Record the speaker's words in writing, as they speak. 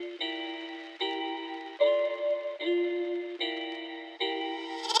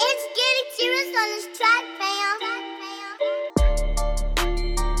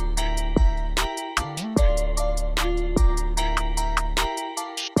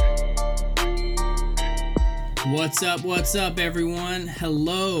What's up, everyone?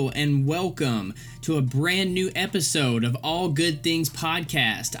 Hello, and welcome to a brand new episode of All Good Things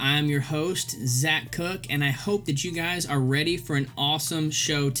Podcast. I'm your host, Zach Cook, and I hope that you guys are ready for an awesome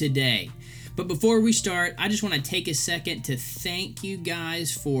show today. But before we start, I just want to take a second to thank you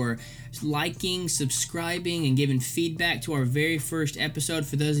guys for liking, subscribing, and giving feedback to our very first episode.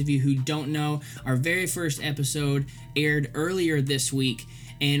 For those of you who don't know, our very first episode aired earlier this week,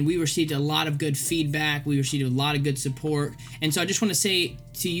 and we received a lot of good feedback. We received a lot of good support. And so I just want to say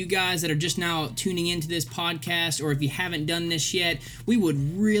to you guys that are just now tuning into this podcast, or if you haven't done this yet, we would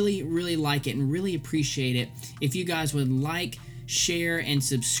really like it and really appreciate it if you guys would like, share, and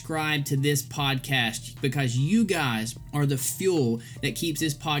subscribe to this podcast, because you guys are the fuel that keeps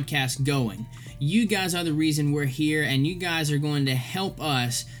this podcast going. You guys are the reason we're here, and you guys are going to help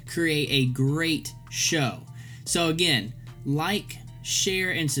us create a great show. So again, like, share,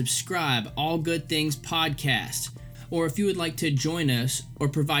 and subscribe All Good Things Podcast. Or if you would like to join us or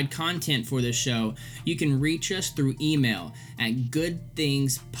provide content for this show, you can reach us through email at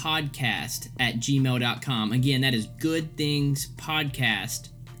goodthingspodcast@gmail.com. Again, that is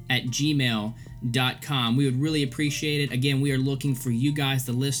goodthingspodcast@gmail.com. We would really appreciate it. Again, we are looking for you guys,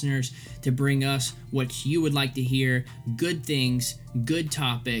 the listeners, to bring us what you would like to hear: good things, good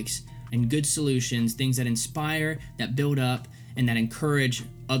topics, and good solutions, things that inspire, that build up, and that encourage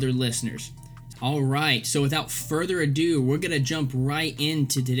other listeners. All right, so without further ado, we're going to jump right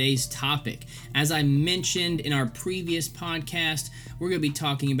into today's topic. As I mentioned in our previous podcast, we're going to be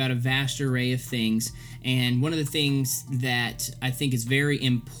talking about a vast array of things, and one of the things that I think is very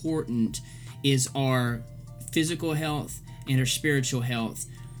important is our physical health and our spiritual health,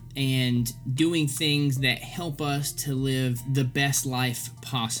 and doing things that help us to live the best life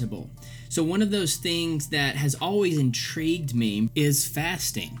possible. So one of those things that has always intrigued me is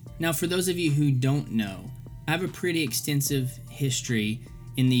fasting. Now, for those of you who don't know, I have a pretty extensive history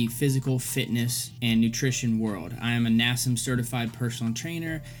in the physical fitness and nutrition world. I am a NASM certified personal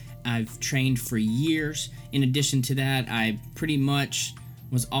trainer. I've trained for years. In addition to that, I pretty much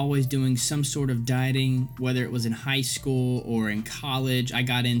was always doing some sort of dieting, whether it was in high school or in college. I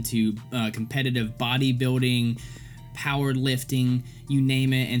got into competitive bodybuilding, powerlifting, you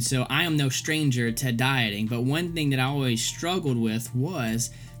name it. And so I am no stranger to dieting. But one thing that I always struggled with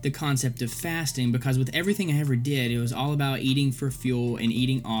was the concept of fasting, because with everything I ever did, it was all about eating for fuel and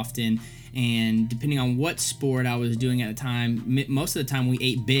eating often. And depending on what sport I was doing at the time, most of the time we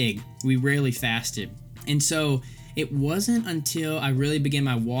ate big. We rarely fasted. And so it wasn't until I really began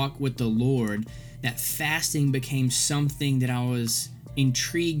my walk with the Lord that fasting became something that I was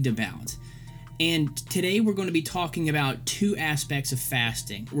intrigued about. And today we're going to be talking about two aspects of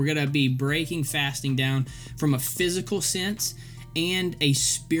fasting. We're going to be breaking fasting down from a physical sense and a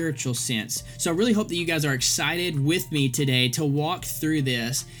spiritual sense. So I really hope that you guys are excited with me today to walk through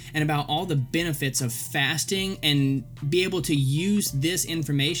this and about all the benefits of fasting, and be able to use this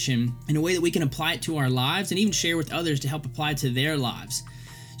information in a way that we can apply it to our lives and even share with others to help apply it to their lives.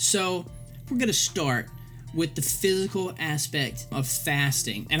 So we're going to start with the physical aspect of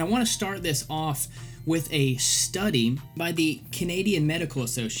fasting. And I want to start this off with a study by the Canadian Medical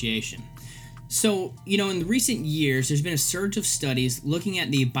Association. So, in the recent years, there's been a surge of studies looking at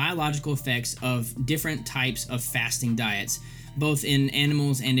the biological effects of different types of fasting diets, both in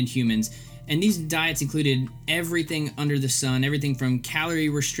animals and in humans. And these diets included everything under the sun, everything from calorie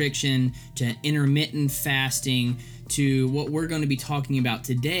restriction to intermittent fasting to what we're going to be talking about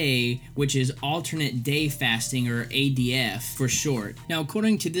today, which is alternate day fasting, or ADF for short. Now,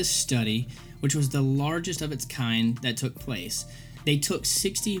 according to this study, which was the largest of its kind that took place, they took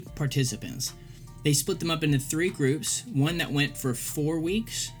 60 participants. They split them up into three groups: one that went for 4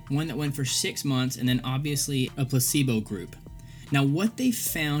 weeks, one that went for 6 months, and then obviously a placebo group. Now, what they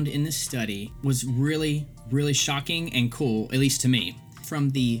found in this study was really shocking and cool, at least to me. From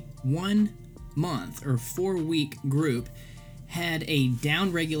the 1 month or 4 week group had a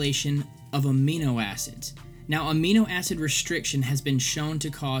downregulation of amino acids. Now, amino acid restriction has been shown to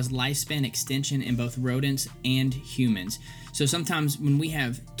cause lifespan extension in both rodents and humans. So sometimes when we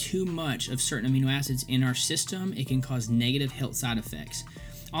have too much of certain amino acids in our system, it can cause negative health side effects.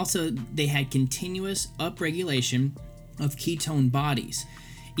 Also, they had continuous upregulation of ketone bodies,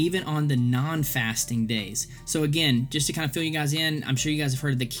 even on the non-fasting days. So again, just to kind of fill you guys in, I'm sure you guys have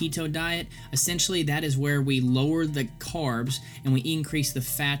heard of the keto diet. Essentially, that is where we lower the carbs and we increase the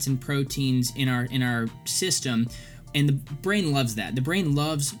fats and proteins in our system. And the brain loves that. The brain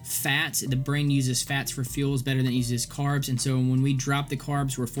loves fats. The brain uses fats for fuels better than it uses carbs. And so when we drop the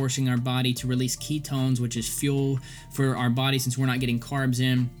carbs, we're forcing our body to release ketones, which is fuel for our body since we're not getting carbs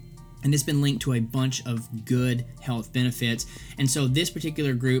in. And it's been linked to a bunch of good health benefits. And so this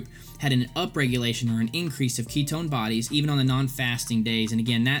particular group had an upregulation or an increase of ketone bodies, even on the non-fasting days. And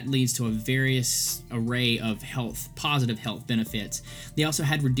again, that leads to a various array of positive health benefits. They also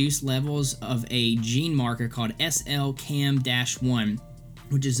had reduced levels of a gene marker called SLCAM-1,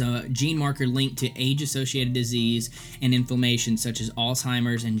 which is a gene marker linked to age-associated disease and inflammation, such as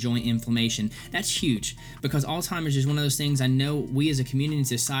Alzheimer's and joint inflammation. That's huge, because Alzheimer's is one of those things I know we as a community and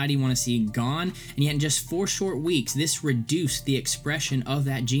society want to see gone, and yet in just 4 short weeks, this reduced the expression of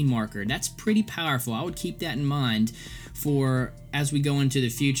that gene marker. That's pretty powerful. I would keep that in mind for as we go into the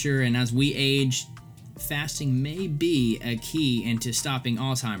future and as we age. Fasting may be a key into stopping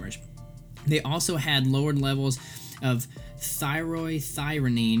Alzheimer's. They also had lowered levels of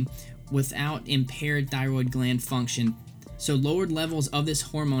thyroid-threonine without impaired thyroid gland function. So lowered levels of this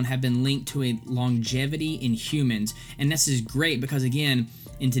hormone have been linked to a longevity in humans. And this is great because, again,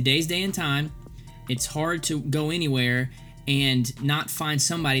 in today's day and time, it's hard to go anywhere and not find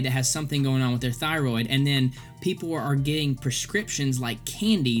somebody that has something going on with their thyroid. And then people are getting prescriptions like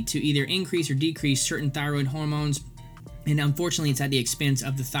candy to either increase or decrease certain thyroid hormones. And unfortunately, it's at the expense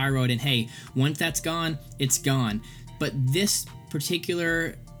of the thyroid. And hey, once that's gone, it's gone. But this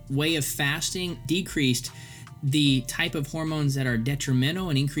particular way of fasting decreased the type of hormones that are detrimental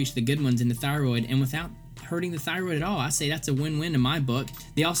and increased the good ones in the thyroid, and without hurting the thyroid at all. I say that's a win-win in my book.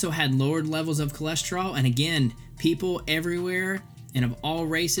 They also had lowered levels of cholesterol, and again, people everywhere and of all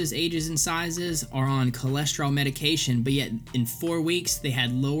races, ages, and sizes are on cholesterol medication, but yet in 4 weeks they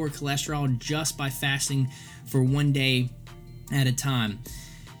had lower cholesterol just by fasting for 1 day at a time.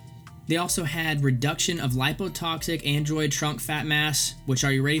 They also had reduction of lipotoxic android trunk fat mass, which,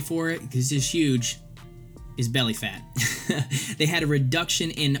 are you ready for it? Because this is huge, is belly fat. They had a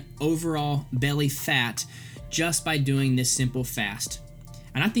reduction in overall belly fat just by doing this simple fast.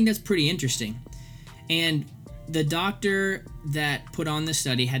 And I think that's pretty interesting. And the doctor that put on the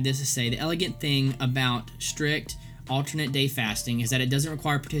study had this to say: the elegant thing about strict alternate day fasting is that it doesn't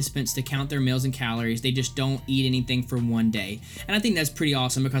require participants to count their meals and calories. They just don't eat anything for 1 day. And I think that's pretty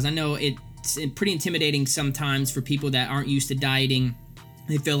awesome, because I know it's pretty intimidating sometimes for people that aren't used to dieting.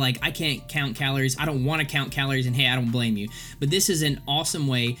 They feel like, I can't count calories, I don't want to count calories, and hey, I don't blame you. But this is an awesome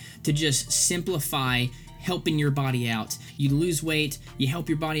way to just simplify helping your body out. You lose weight, you help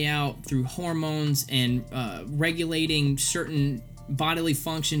your body out through hormones and regulating certain bodily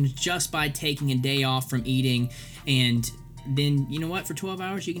functions just by taking a day off from eating. And then, you know what, for 12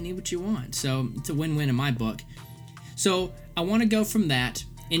 hours you can eat what you want. So it's a win-win in my book. So I want to go from that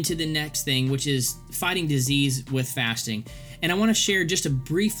into the next thing, which is fighting disease with fasting. And I want to share just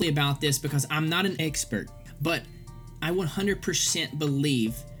briefly about this, because I'm not an expert, but I 100%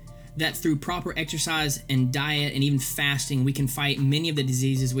 believe that through proper exercise and diet and even fasting, we can fight many of the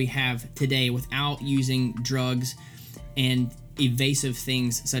diseases we have today without using drugs and evasive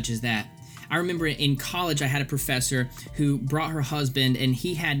things such as that. I remember in college I had a professor who brought her husband, and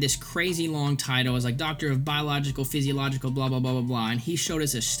he had this crazy long title as like Doctor of Biological, Physiological, blah, blah, blah, blah, blah. And he showed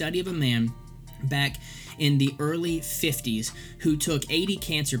us a study of a man back in the early 50s who took 80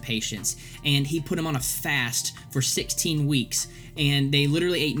 cancer patients, and he put them on a fast for 16 weeks. And they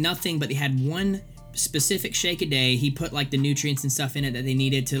literally ate nothing, but they had one specific shake a day. He put like the nutrients and stuff in it that they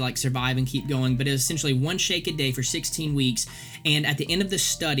needed to like survive and keep going, but it was essentially one shake a day for 16 weeks. And at the end of the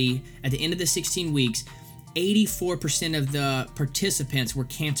study, at the end of the 16 weeks, 84% of the participants were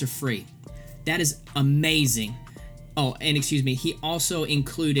cancer free. That is amazing. Oh, and excuse me, he also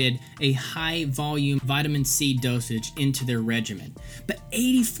included a high volume vitamin C dosage into their regimen. But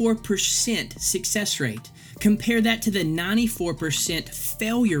 84% success rate. Compare that to the 94%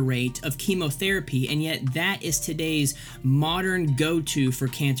 failure rate of chemotherapy, and yet that is today's modern go-to for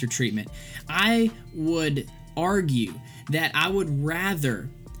cancer treatment. I would argue that I would rather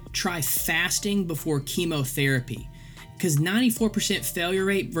try fasting before chemotherapy, because 94% failure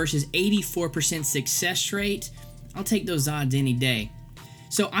rate versus 84% success rate, I'll take those odds any day.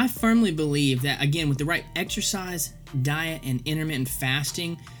 So I firmly believe that, again, with the right exercise, diet, and intermittent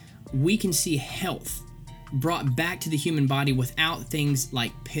fasting, we can see health brought back to the human body without things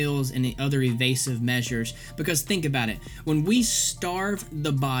like pills and the other evasive measures. Because think about it, when we starve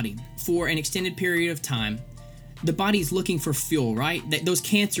the body for an extended period of time, the body's looking for fuel, right? Those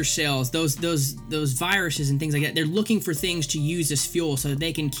cancer cells, those viruses and things like that, they're looking for things to use as fuel so that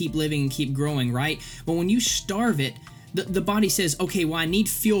they can keep living and keep growing, right? But when you starve it, the body says, okay, well, I need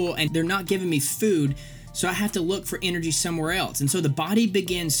fuel and they're not giving me food, so I have to look for energy somewhere else. And so the body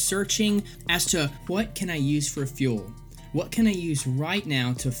begins searching as to, what can I use for fuel? What can I use right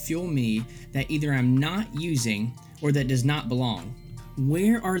now to fuel me that either I'm not using or that does not belong?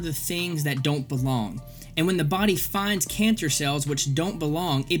 where are the things that don't belong? And when the body finds cancer cells which don't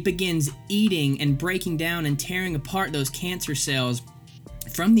belong, it begins eating and breaking down and tearing apart those cancer cells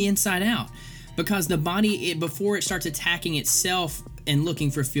from the inside out. Because the body, before it starts attacking itself and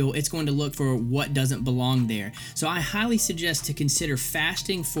looking for fuel, it's going to look for what doesn't belong there. So I highly suggest to consider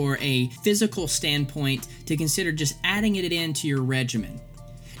fasting for a physical standpoint, to consider just adding it into your regimen.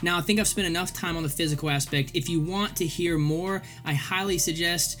 Now, I think I've spent enough time on the physical aspect. If you want to hear more, I highly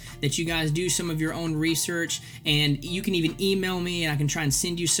suggest that you guys do some of your own research, and you can even email me and I can try and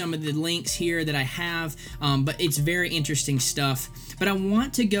send you some of the links here that I have, but it's very interesting stuff. But I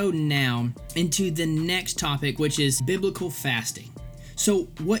want to go now into the next topic, which is biblical fasting. So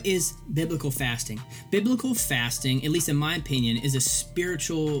what is biblical fasting? Biblical fasting, at least in my opinion, is a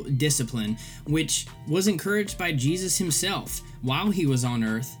spiritual discipline which was encouraged by Jesus himself while he was on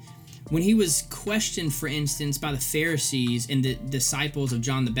earth. When he was questioned, for instance, by the Pharisees and the disciples of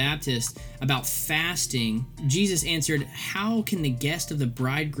John the Baptist about fasting, Jesus answered, "How can the guest of the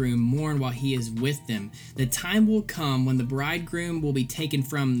bridegroom mourn while he is with them? The time will come when the bridegroom will be taken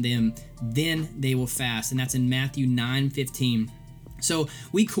from them, then they will fast." And that's in Matthew 9:15. So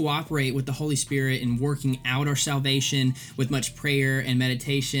we cooperate with the Holy Spirit in working out our salvation with much prayer and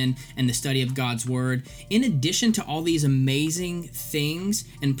meditation and the study of God's Word. In addition to all these amazing things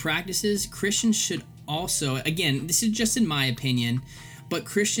and practices, Christians should also, again, this is just in my opinion, but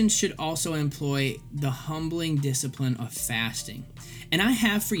Christians should also employ the humbling discipline of fasting. And I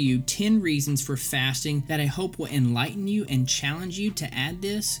have for you 10 reasons for fasting that I hope will enlighten you and challenge you to add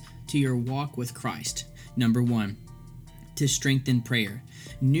this to your walk with Christ. Number 1. To strengthen prayer.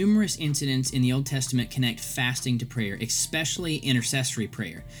 Numerous incidents in the Old Testament connect fasting to prayer, especially intercessory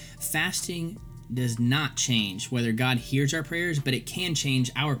prayer. Fasting does not change whether God hears our prayers, but it can change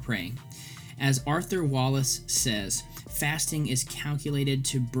our praying. As Arthur Wallace says, fasting is calculated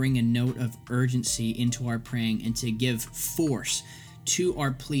to bring a note of urgency into our praying and to give force to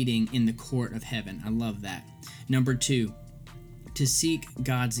our pleading in the court of heaven. I love that. Number 2. To seek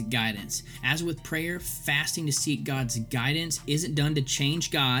God's guidance. As with prayer, fasting to seek God's guidance isn't done to change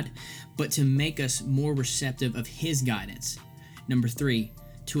God, but to make us more receptive of His guidance. Number 3,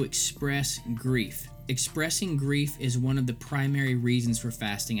 to express grief. Expressing grief is one of the primary reasons for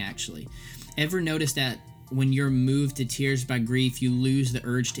fasting, actually. Ever notice that when you're moved to tears by grief, you lose the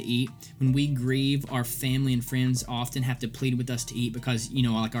urge to eat? When we grieve, our family and friends often have to plead with us to eat because,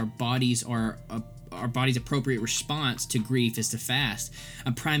 like our body's appropriate response to grief is to fast.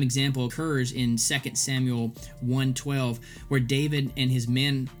 A prime example occurs in 2 Samuel 1:12, where David and his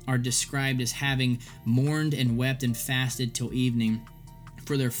men are described as having mourned and wept and fasted till evening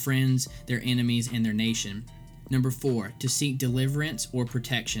for their friends, their enemies, and their nation. Number 4, to seek deliverance or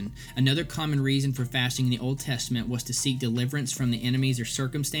protection. Another common reason for fasting in the Old Testament was to seek deliverance from the enemies or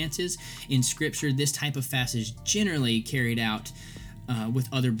circumstances. In Scripture, this type of fast is generally carried out with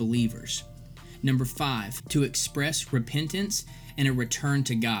other believers. Number 5, to express repentance and a return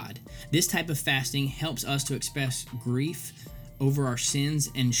to God. This type of fasting helps us to express grief over our sins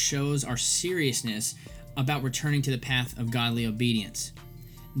and shows our seriousness about returning to the path of godly obedience.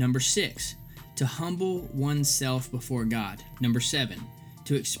 Number 6, to humble oneself before God. Number 7,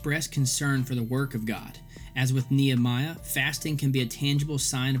 to express concern for the work of God. As with Nehemiah, fasting can be a tangible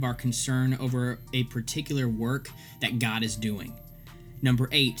sign of our concern over a particular work that God is doing. Number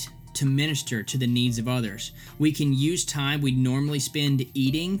 8, to minister to the needs of others. We can use time we'd normally spend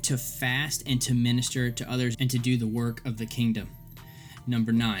eating to fast and to minister to others and to do the work of the kingdom.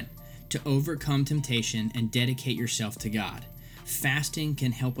 Number 9, to overcome temptation and dedicate yourself to God. Fasting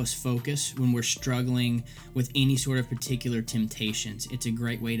can help us focus when we're struggling with any sort of particular temptations. It's a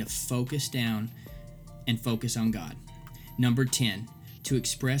great way to focus down and focus on God. Number 10, to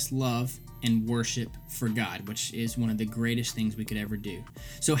express love and worship for God, which is one of the greatest things we could ever do.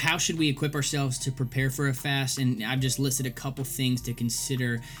 So how should we equip ourselves to prepare for a fast? And I've just listed a couple things to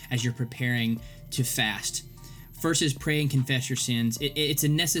consider as you're preparing to fast. First is pray and confess your sins. It's a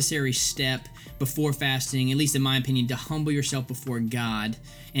necessary step before fasting, at least in my opinion, to humble yourself before God.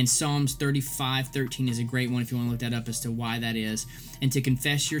 And Psalms 35:13 is a great one if you want to look that up as to why that is. And to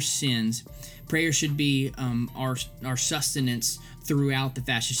confess your sins. Prayer should be our sustenance throughout the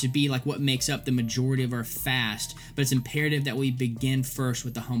fast. It should be like what makes up the majority of our fast. But it's imperative that we begin first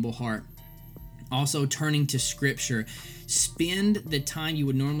with a humble heart. Also, turning to Scripture. Spend the time you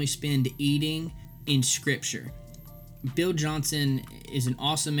would normally spend eating in Scripture. Bill Johnson is an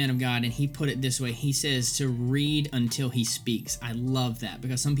awesome man of God, and he put it this way. He says to read until he speaks. I love that,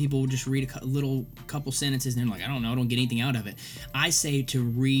 because some people will just read a couple sentences and they're like, I don't get anything out of it. I say to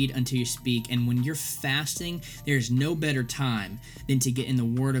read until you speak, and when you're fasting, there's no better time than to get in the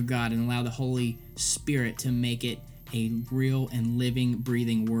Word of God and allow the Holy Spirit to make it a real and living,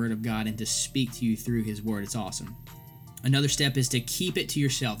 breathing Word of God and to speak to you through His Word. It's awesome. Another step is to keep it to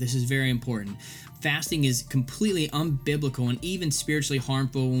yourself. This is very important. Fasting is completely unbiblical and even spiritually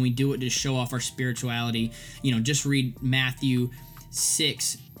harmful when we do it to show off our spirituality. Just read Matthew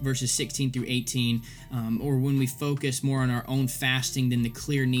 6, verses 16 through 18, or when we focus more on our own fasting than the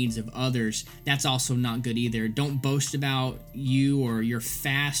clear needs of others. That's also not good either. Don't boast about you or your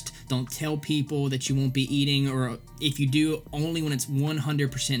fast. Don't tell people that you won't be eating, or if you do, only when it's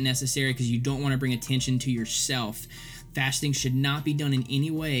 100% necessary, because you don't want to bring attention to yourself. Fasting should not be done in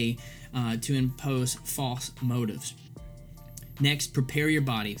any way to impose false motives. Next, prepare your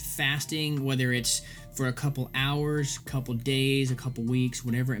body. Fasting, whether it's for a couple hours, couple days, a couple weeks,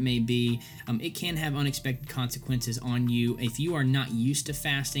 whatever it may be, it can have unexpected consequences on you. If you are not used to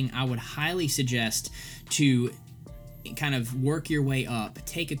fasting, I would highly suggest to kind of work your way up.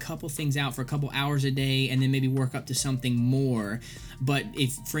 Take a couple things out for a couple hours a day and then maybe work up to something more. But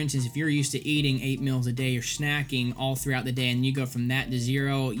if, for instance, if you're used to eating 8 meals a day or snacking all throughout the day and you go from that to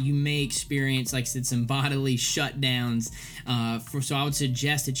 0, you may experience, like I said, some bodily shutdowns. So I would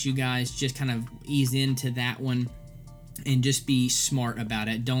suggest that you guys just kind of ease into that one and just be smart about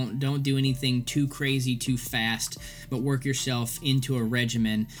it. Don't do anything too crazy, too fast, but work yourself into a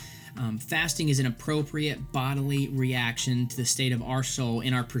regimen. Fasting is an appropriate bodily reaction to the state of our soul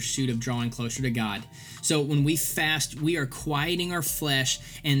in our pursuit of drawing closer to God. So when we fast, we are quieting our flesh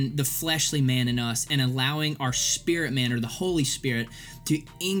and the fleshly man in us and allowing our spirit man, or the Holy Spirit, to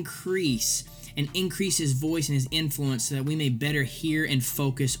increase his voice and his influence so that we may better hear and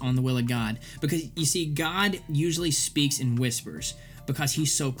focus on the will of God. Because you see, God usually speaks in whispers because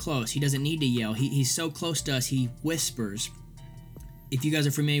he's so close. He doesn't need to yell. He's so close to us, he whispers. If you guys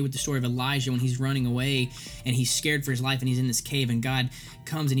are familiar with the story of Elijah, when he's running away and he's scared for his life and he's in this cave, and God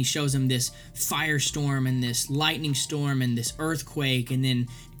comes and he shows him this firestorm and this lightning storm and this earthquake, and then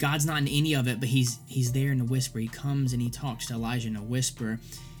God's not in any of it, but he's there in a whisper. He comes and he talks to Elijah in a whisper.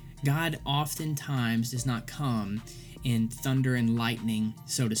 God oftentimes does not come in thunder and lightning,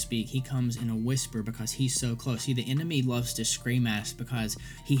 so to speak. He comes in a whisper because he's so close. See, the enemy loves to scream at us because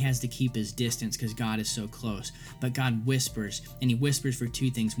he has to keep his distance because God is so close. But God whispers, and he whispers for 2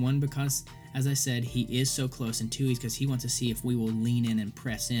 things. 1, because, as I said, he is so close, and 2, is because he wants to see if we will lean in and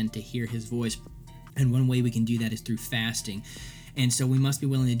press in to hear his voice. And one way we can do that is through fasting. And so we must be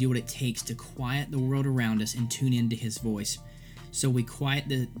willing to do what it takes to quiet the world around us and tune into his voice. So we quiet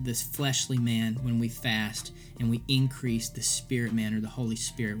this fleshly man when we fast, and we increase the spirit man, or the Holy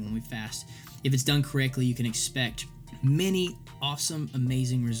Spirit, when we fast. If it's done correctly, you can expect many awesome,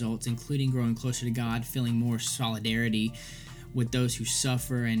 amazing results, including growing closer to God, feeling more solidarity with those who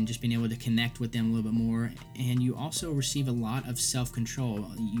suffer, and just being able to connect with them a little bit more. And you also receive a lot of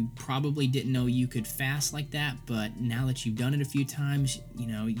self-control. You probably didn't know you could fast like that, but now that you've done it a few times,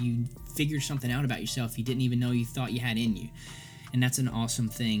 you figure something out about yourself you didn't even know you thought you had in you. And that's an awesome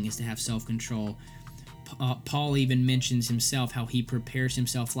thing, is to have self-control. Paul even mentions himself how he prepares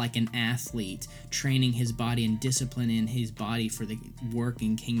himself like an athlete, training his body and disciplining his body for the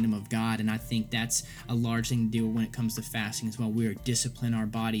working kingdom of God. And I think that's a large thing to do when it comes to fasting as well. We are discipline our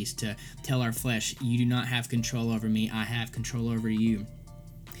bodies to tell our flesh, you do not have control over me, I have control over you.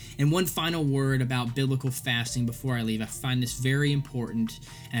 And one final word about biblical fasting before I leave. I find this very important,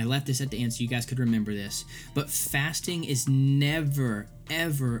 and I left this at the end so you guys could remember this. But fasting is never,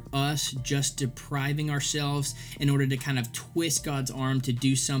 ever us just depriving ourselves in order to kind of twist God's arm to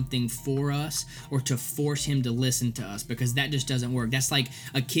do something for us or to force him to listen to us, because that just doesn't work. That's like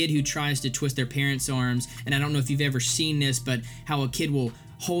a kid who tries to twist their parents' arms, and I don't know if you've ever seen this, but how a kid will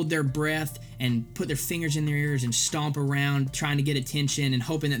hold their breath and put their fingers in their ears and stomp around trying to get attention and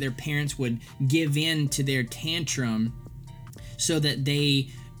hoping that their parents would give in to their tantrum so that they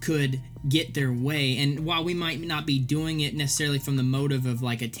could get their way. And while we might not be doing it necessarily from the motive of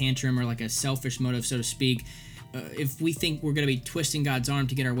like a tantrum or like a selfish motive, so to speak, if we think we're going to be twisting God's arm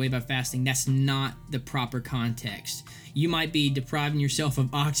to get our way by fasting, that's not the proper context. You might be depriving yourself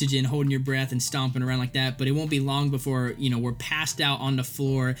of oxygen, holding your breath and stomping around like that, but it won't be long before, we're passed out on the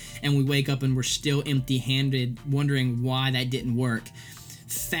floor and we wake up and we're still empty-handed, wondering why that didn't work.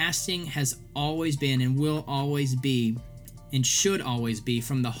 Fasting has always been and will always be, and should always be,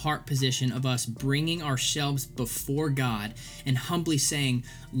 from the heart position of us bringing ourselves before God and humbly saying,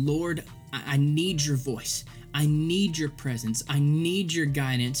 Lord, I need your voice. I need your presence. I need your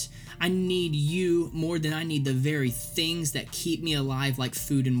guidance. I need you more than I need the very things that keep me alive, like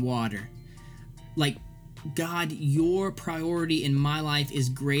food and water. Like, God, your priority in my life is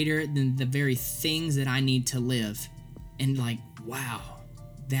greater than the very things that I need to live. And like, wow,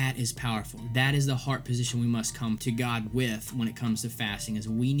 that is powerful. That is the heart position we must come to God with when it comes to fasting, is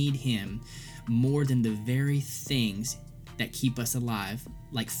we need him more than the very things that keep us alive,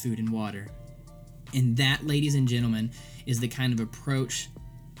 like food and water. And that, ladies and gentlemen, is the kind of approach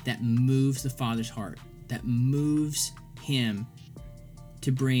that moves the Father's heart, that moves him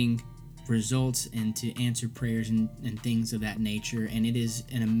to bring results and to answer prayers and things of that nature. And it is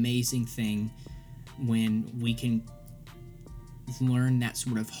an amazing thing when we can learn that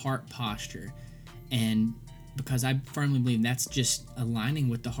sort of heart posture. And because I firmly believe that's just aligning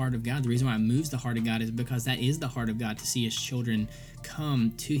with the heart of God. The reason why it moves the heart of God is because that is the heart of God, to see his children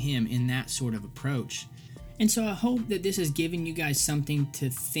come to him in that sort of approach. And so I hope that this has given you guys something to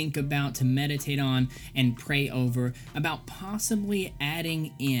think about, to meditate on, and pray over, about possibly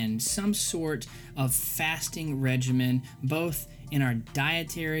adding in some sort of fasting regimen, both in our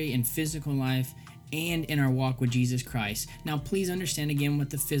dietary and physical life and in our walk with Jesus Christ. Now, please understand, again, with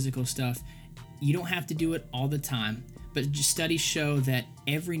the physical stuff, you don't have to do it all the time, but studies show that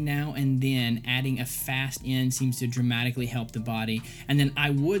every now and then adding a fast in seems to dramatically help the body. And then I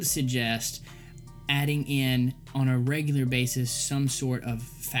would suggest adding in on a regular basis some sort of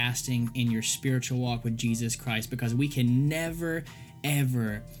fasting in your spiritual walk with Jesus Christ, because we can never,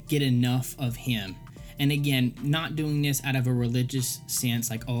 ever get enough of him. And again, not doing this out of a religious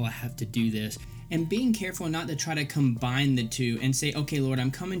sense, like, oh, I have to do this. And being careful not to try to combine the two and say, okay, Lord, I'm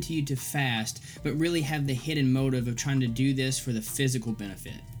coming to you to fast, but really have the hidden motive of trying to do this for the physical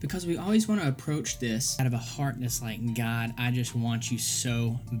benefit. Because we always want to approach this out of a heart that's like, God, I just want you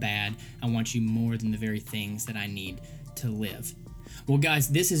so bad. I want you more than the very things that I need to live. Well, guys,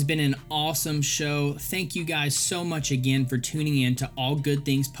 this has been an awesome show. Thank you guys so much again for tuning in to All Good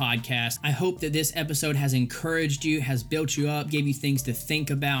Things Podcast. I hope that this episode has encouraged you, has built you up, gave you things to think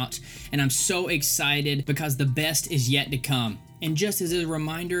about. And I'm so excited because the best is yet to come. And just as a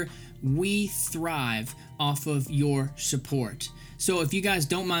reminder, we thrive off of your support. So if you guys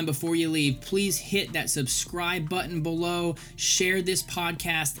don't mind, before you leave, please hit that subscribe button below, share this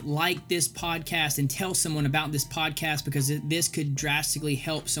podcast, like this podcast, and tell someone about this podcast, because this could drastically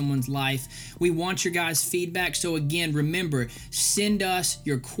help someone's life. We want your guys' feedback. So again, remember, send us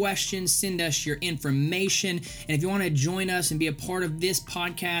your questions, send us your information. And if you want to join us and be a part of this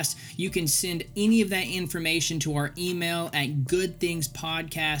podcast, you can send any of that information to our email at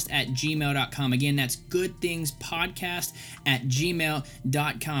goodthingspodcast@gmail.com. Again, that's goodthingspodcast@gmail.com.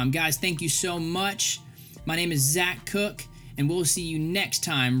 Guys, thank you so much. My name is Zach Cook, and we'll see you next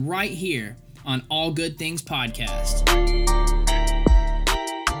time right here on All Good Things Podcast.